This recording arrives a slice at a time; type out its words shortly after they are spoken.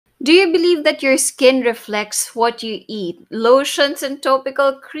Do you believe that your skin reflects what you eat? Lotions and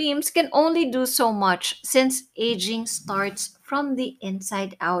topical creams can only do so much since aging starts from the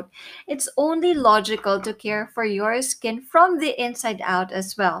inside out. It's only logical to care for your skin from the inside out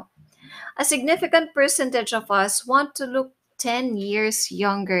as well. A significant percentage of us want to look 10 years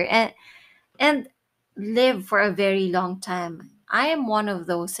younger and live for a very long time. I am one of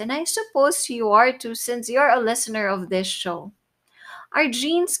those, and I suppose you are too since you're a listener of this show. Our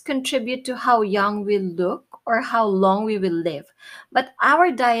genes contribute to how young we look or how long we will live, but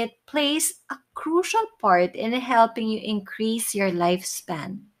our diet plays a crucial part in helping you increase your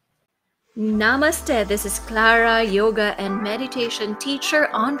lifespan. Namaste, this is Clara, yoga and meditation teacher,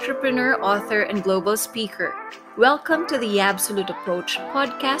 entrepreneur, author, and global speaker. Welcome to the Absolute Approach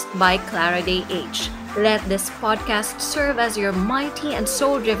podcast by Clara Day H. Let this podcast serve as your mighty and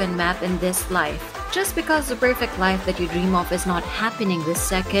soul driven map in this life. Just because the perfect life that you dream of is not happening this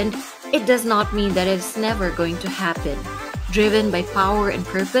second, it does not mean that it is never going to happen. Driven by power and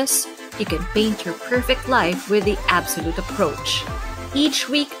purpose, you can paint your perfect life with the Absolute Approach. Each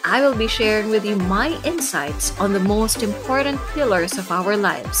week, I will be sharing with you my insights on the most important pillars of our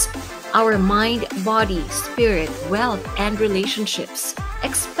lives: our mind, body, spirit, wealth, and relationships.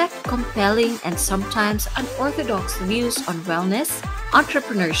 Expect compelling and sometimes unorthodox views on wellness,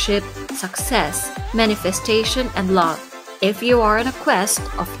 entrepreneurship, success, manifestation, and love. If you are on a quest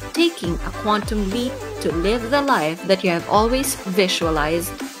of taking a quantum leap to live the life that you have always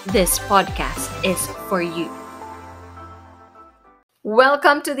visualized, this podcast is for you.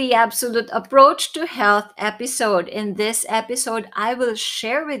 Welcome to the Absolute Approach to Health episode. In this episode, I will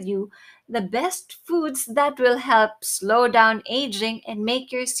share with you the best foods that will help slow down aging and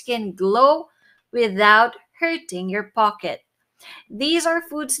make your skin glow without hurting your pocket. These are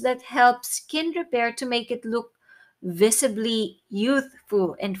foods that help skin repair to make it look visibly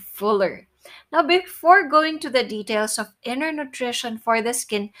youthful and fuller. Now, before going to the details of inner nutrition for the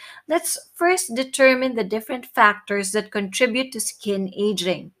skin, let's first determine the different factors that contribute to skin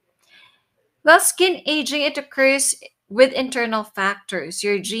aging. Well, skin aging, it occurs with internal factors,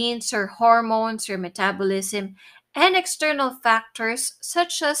 your genes, your hormones, your metabolism, and external factors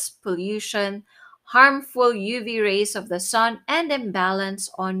such as pollution, harmful UV rays of the sun, and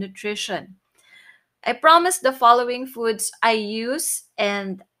imbalance on nutrition. I promise the following foods I use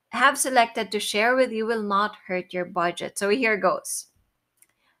and have selected to share with you will not hurt your budget. So here goes.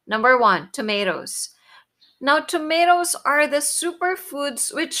 Number one, tomatoes. Now, tomatoes are the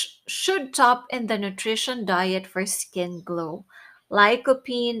superfoods which should top in the nutrition diet for skin glow.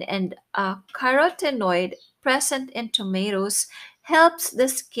 Lycopene and a carotenoid present in tomatoes helps the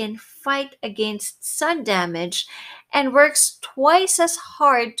skin fight against sun damage and works twice as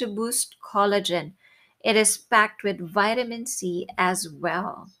hard to boost collagen. It is packed with vitamin C as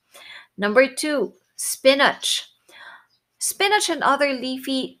well. Number two, spinach. Spinach and other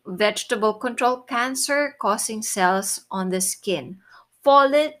leafy vegetable control cancer-causing cells on the skin.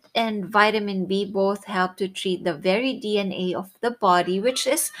 Folate and vitamin B both help to treat the very DNA of the body, which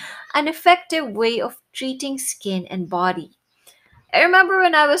is an effective way of treating skin and body. I remember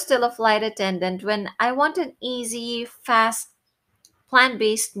when I was still a flight attendant, when I wanted an easy, fast,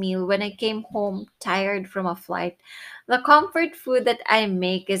 plant-based meal when I came home tired from a flight, the comfort food that I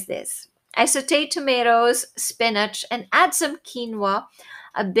make is this. I saute tomatoes, spinach, and add some quinoa,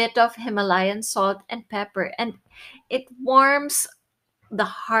 a bit of Himalayan salt and pepper, and it warms the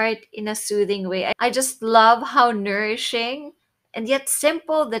heart in a soothing way. I just love how nourishing and yet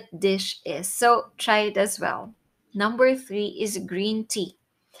simple that dish is. So try it as well. Number three is green tea.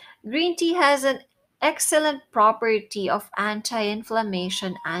 Green tea has an excellent property of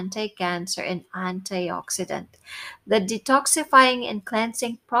anti-inflammation, anti-cancer, and antioxidant. The detoxifying and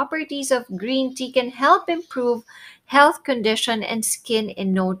cleansing properties of green tea can help improve health condition and skin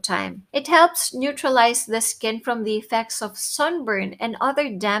in no time. It helps neutralize the skin from the effects of sunburn and other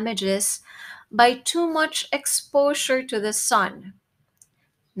damages by too much exposure to the sun.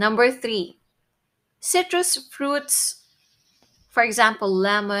 Number three, citrus fruits, for example,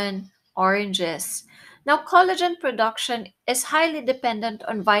 lemon, oranges. Now, collagen production is highly dependent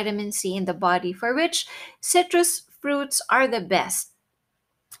on vitamin C in the body, for which citrus fruits are the best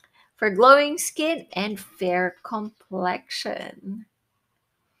for glowing skin and fair complexion.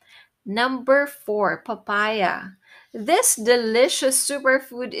 Number four, papaya. This delicious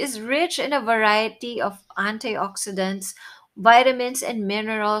superfood is rich in a variety of antioxidants, vitamins, and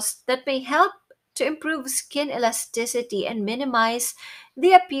minerals that may help to improve skin elasticity and minimize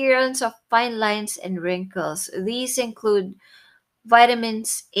the appearance of fine lines and wrinkles. These include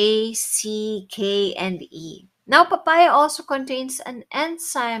vitamins A, C, K, and E. Now, papaya also contains an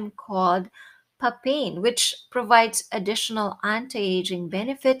enzyme called papain, which provides additional anti aging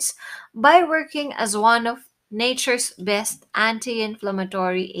benefits by working as one of nature's best anti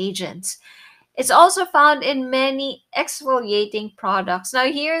inflammatory agents. It's also found in many exfoliating products. Now,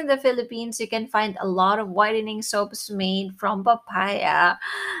 here in the Philippines, you can find a lot of whitening soaps made from papaya.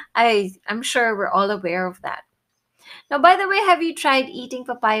 I'm sure we're all aware of that. Now, by the way, have you tried eating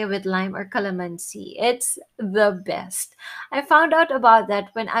papaya with lime or calamansi? It's the best. I found out about that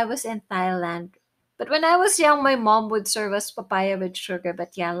when I was in Thailand. But when I was young, my mom would serve us papaya with sugar.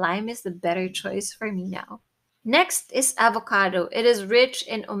 But yeah, lime is the better choice for me now. Next is avocado. It is rich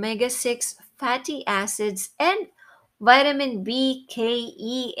in omega 6 fatty acids and vitamin B, K,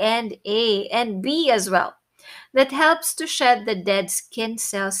 E, and A, and B as well, that helps to shed the dead skin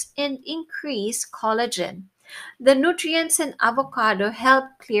cells and increase collagen. The nutrients in avocado help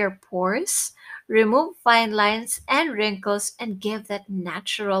clear pores, remove fine lines and wrinkles, and give that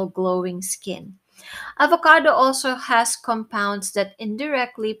natural glowing skin. Avocado also has compounds that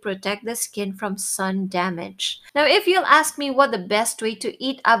indirectly protect the skin from sun damage. Now, if you'll ask me what the best way to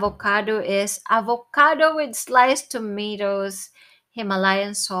eat avocado is, avocado with sliced tomatoes,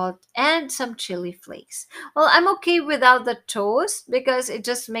 Himalayan salt, and some chili flakes. Well, I'm okay without the toast because it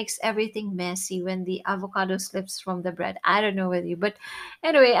just makes everything messy when the avocado slips from the bread. I don't know with you, but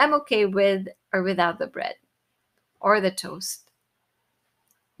anyway, I'm okay with or without the bread or the toast.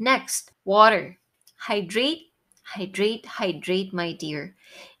 Next, water. Hydrate, hydrate, hydrate, my dear.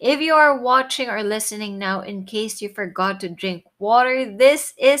 If you are watching or listening now, in case you forgot to drink water,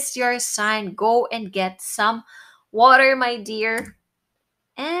 this is your sign. Go and get some water, my dear.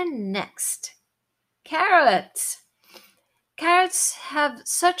 And next, carrots. Carrots have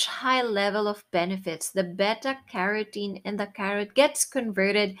such high level of benefits. The beta carotene in the carrot gets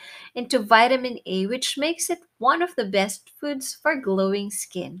converted into vitamin A, which makes it one of the best foods for glowing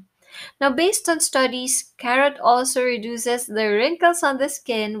skin. Now, based on studies, carrot also reduces the wrinkles on the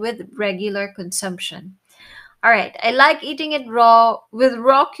skin with regular consumption. All right, I like eating it raw with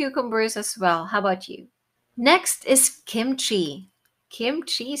raw cucumbers as well. How about you? Next is kimchi.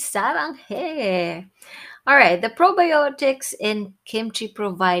 Kimchi saranghe. All right, the probiotics in kimchi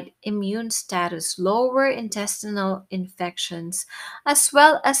provide immune status, lower intestinal infections, as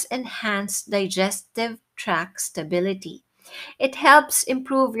well as enhance digestive tract stability. It helps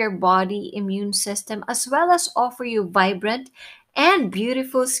improve your body immune system as well as offer you vibrant and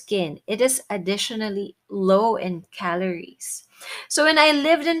beautiful skin. It is additionally low in calories. So when I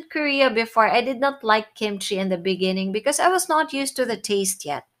lived in Korea before, I did not like kimchi in the beginning because I was not used to the taste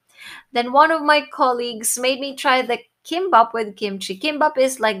yet. Then one of my colleagues made me try the kimbap with kimchi. Kimbap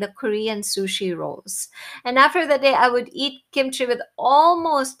is like the Korean sushi rolls. And after the day, I would eat kimchi with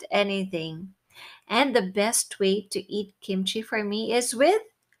almost anything. And the best way to eat kimchi for me is with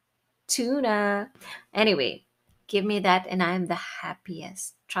tuna. Anyway, give me that and I'm the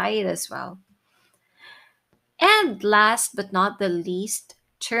happiest. Try it as well. And last but not the least,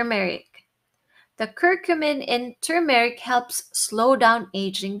 turmeric. The curcumin in turmeric helps slow down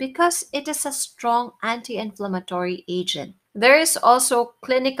aging because it is a strong anti inflammatory agent. There is also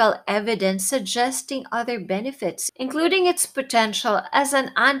clinical evidence suggesting other benefits, including its potential as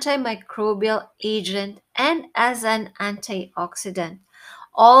an antimicrobial agent and as an antioxidant.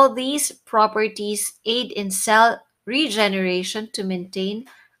 All these properties aid in cell regeneration to maintain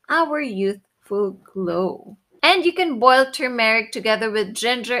our youthful glow. And you can boil turmeric together with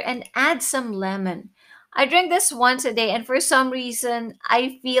ginger and add some lemon. I drink this once a day, and for some reason,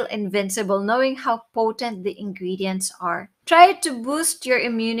 I feel invincible knowing how potent the ingredients are. Try it to boost your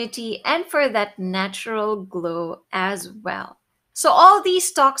immunity and for that natural glow as well. So, all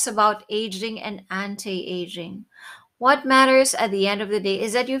these talks about aging and anti aging. What matters at the end of the day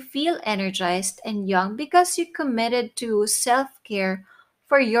is that you feel energized and young because you committed to self care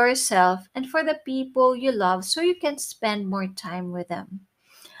for yourself and for the people you love so you can spend more time with them.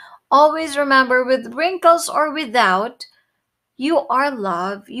 Always remember, with wrinkles or without, you are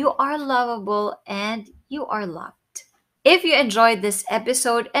loved, you are lovable, and you are loved. If you enjoyed this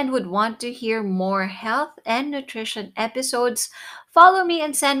episode and would want to hear more health and nutrition episodes, follow me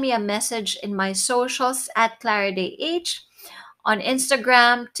and send me a message in my socials at ClaraDayH on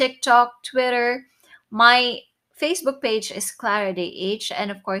Instagram, TikTok, Twitter. My Facebook page is Clara Day H,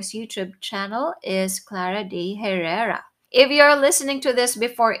 and of course, YouTube channel is Clara Day Herrera. If you're listening to this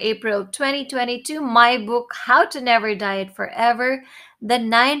before April 2022, my book, How to Never Diet Forever, The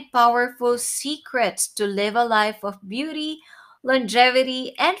 9 Powerful Secrets to Live a Life of Beauty,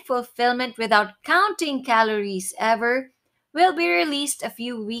 Longevity, and Fulfillment Without Counting Calories Ever, will be released a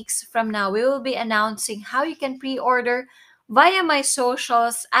few weeks from now. We will be announcing how you can pre-order via my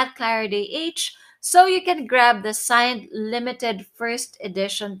socials at ClarityH so you can grab the signed limited first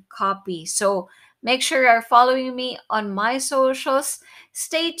edition copy. So make sure you're following me on my socials.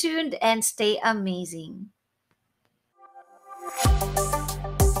 Stay tuned and stay amazing.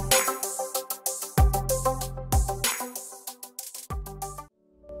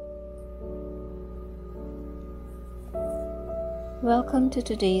 Welcome to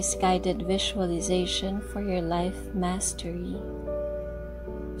today's guided visualization for your life mastery,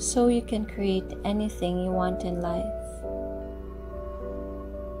 so you can create anything you want in life.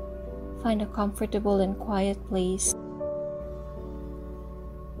 Find a comfortable and quiet place.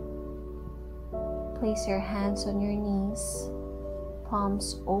 Place your hands on your knees,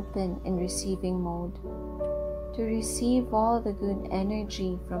 palms open in receiving mode, to receive all the good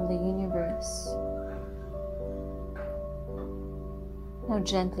energy from the universe. Now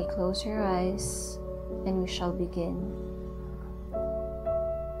gently close your eyes and we shall begin.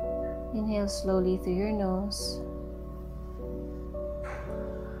 Inhale slowly through your nose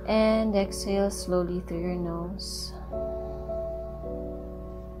and exhale slowly through your nose.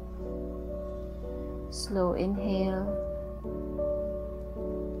 Slow inhale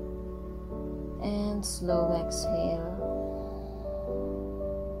and slow exhale.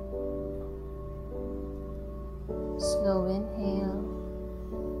 Slow inhale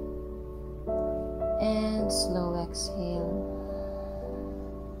and slow exhale.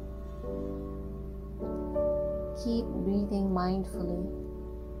 Keep breathing mindfully.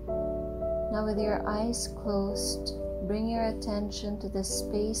 Now with your eyes closed, bring your attention to the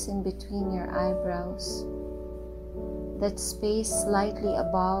space in between your eyebrows. That space slightly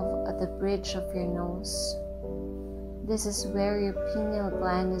above at the bridge of your nose. This is where your pineal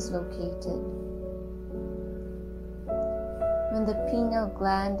gland is located. When the pineal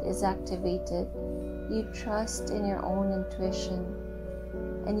gland is activated, you trust in your own intuition,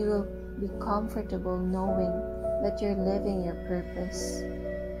 and you will be comfortable knowing that you're living your purpose.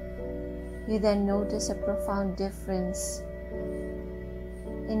 You then notice a profound difference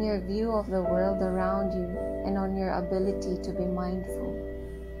in your view of the world around you and on your ability to be mindful.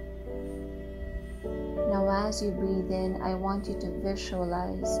 Now as you breathe in, I want you to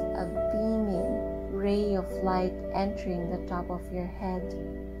visualize a beaming ray of light entering the top of your head,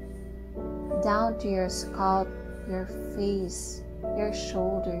 down to your scalp, your face, your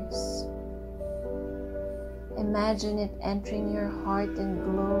shoulders. Imagine it entering your heart and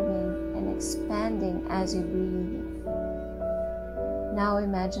glowing and expanding as you breathe. Now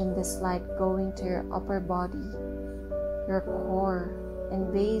imagine this light going to your upper body, your core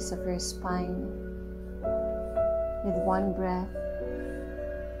and base of your spine. With one breath,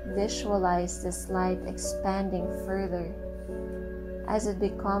 visualize this light expanding further as it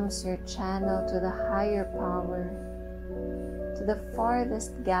becomes your channel to the higher power, to the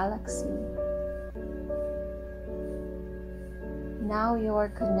farthest galaxy. Now you are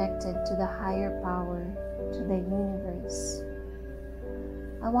connected to the higher power, to the universe.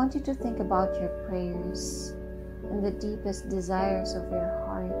 I want you to think about your prayers and the deepest desires of your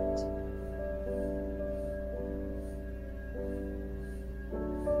heart.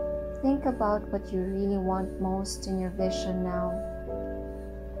 Think about what you really want most in your vision now.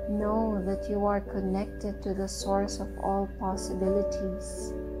 Know that you are connected to the source of all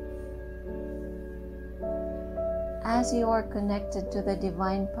possibilities. As you are connected to the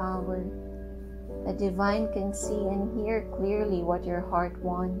divine power, the divine can see and hear clearly what your heart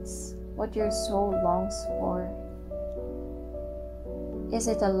wants, what your soul longs for. Is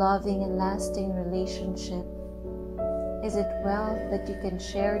it a loving and lasting relationship? Is it wealth that you can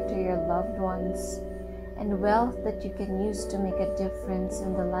share to your loved ones, and wealth that you can use to make a difference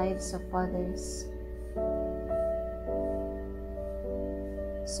in the lives of others?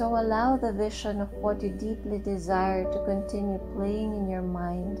 So allow the vision of what you deeply desire to continue playing in your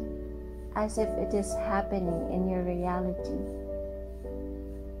mind as if it is happening in your reality.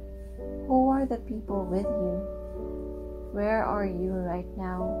 Who are the people with you? Where are you right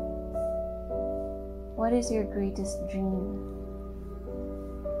now? What is your greatest dream?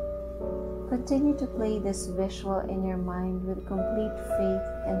 Continue to play this visual in your mind with complete faith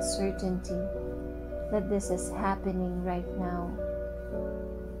and certainty that this is happening right now.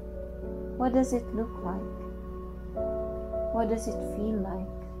 What does it look like? What does it feel like?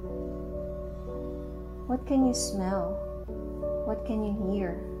 What can you smell? What can you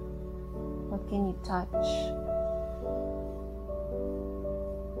hear? What can you touch?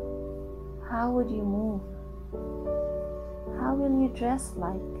 How would you move? How will you dress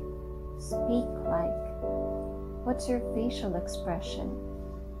like? Speak like? What's your facial expression?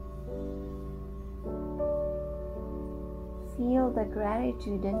 Feel the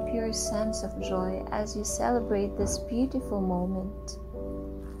gratitude and pure sense of joy as you celebrate this beautiful moment.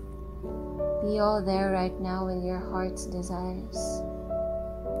 Be all there right now with your heart's desires.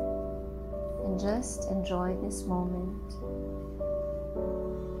 And just enjoy this moment.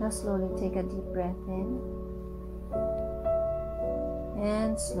 Now slowly take a deep breath in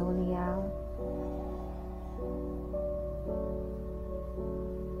and slowly out.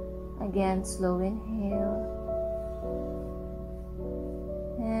 Again, slow inhale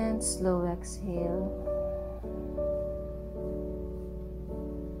and slow exhale.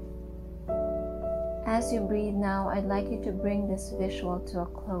 As you breathe now, I'd like you to bring this visual to a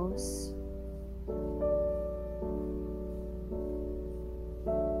close.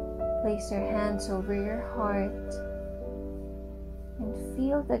 Place your hands over your heart and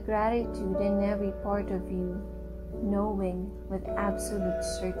feel the gratitude in every part of you, knowing with absolute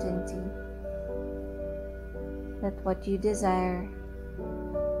certainty that what you desire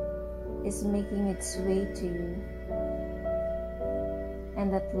is making its way to you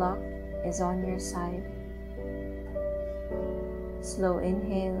and that luck is on your side. Slow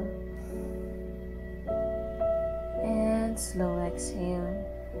inhale and slow exhale.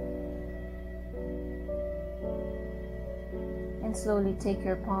 And slowly take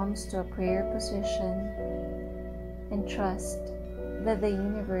your palms to a prayer position and trust that the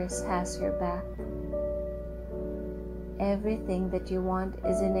universe has your back. Everything that you want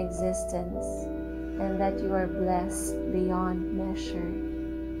is in existence and that you are blessed beyond measure.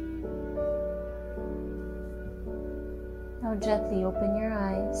 Now gently open your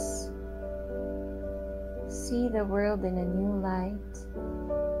eyes. See the world in a new light.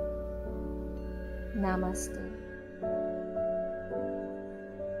 Namaste.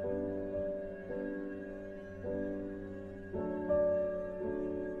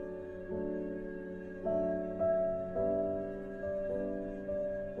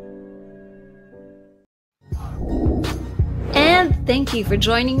 Thank you for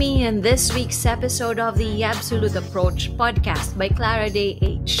joining me in this week's episode of the Absolute Approach podcast by Clara Day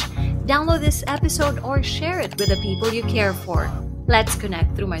H. Download this episode or share it with the people you care for. Let's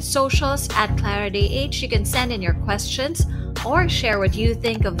connect through my socials at Clara Day H. You can send in your questions or share what you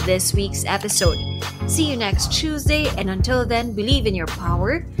think of this week's episode. See you next Tuesday, and until then, believe in your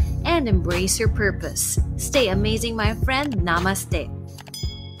power and embrace your purpose. Stay amazing, my friend. Namaste.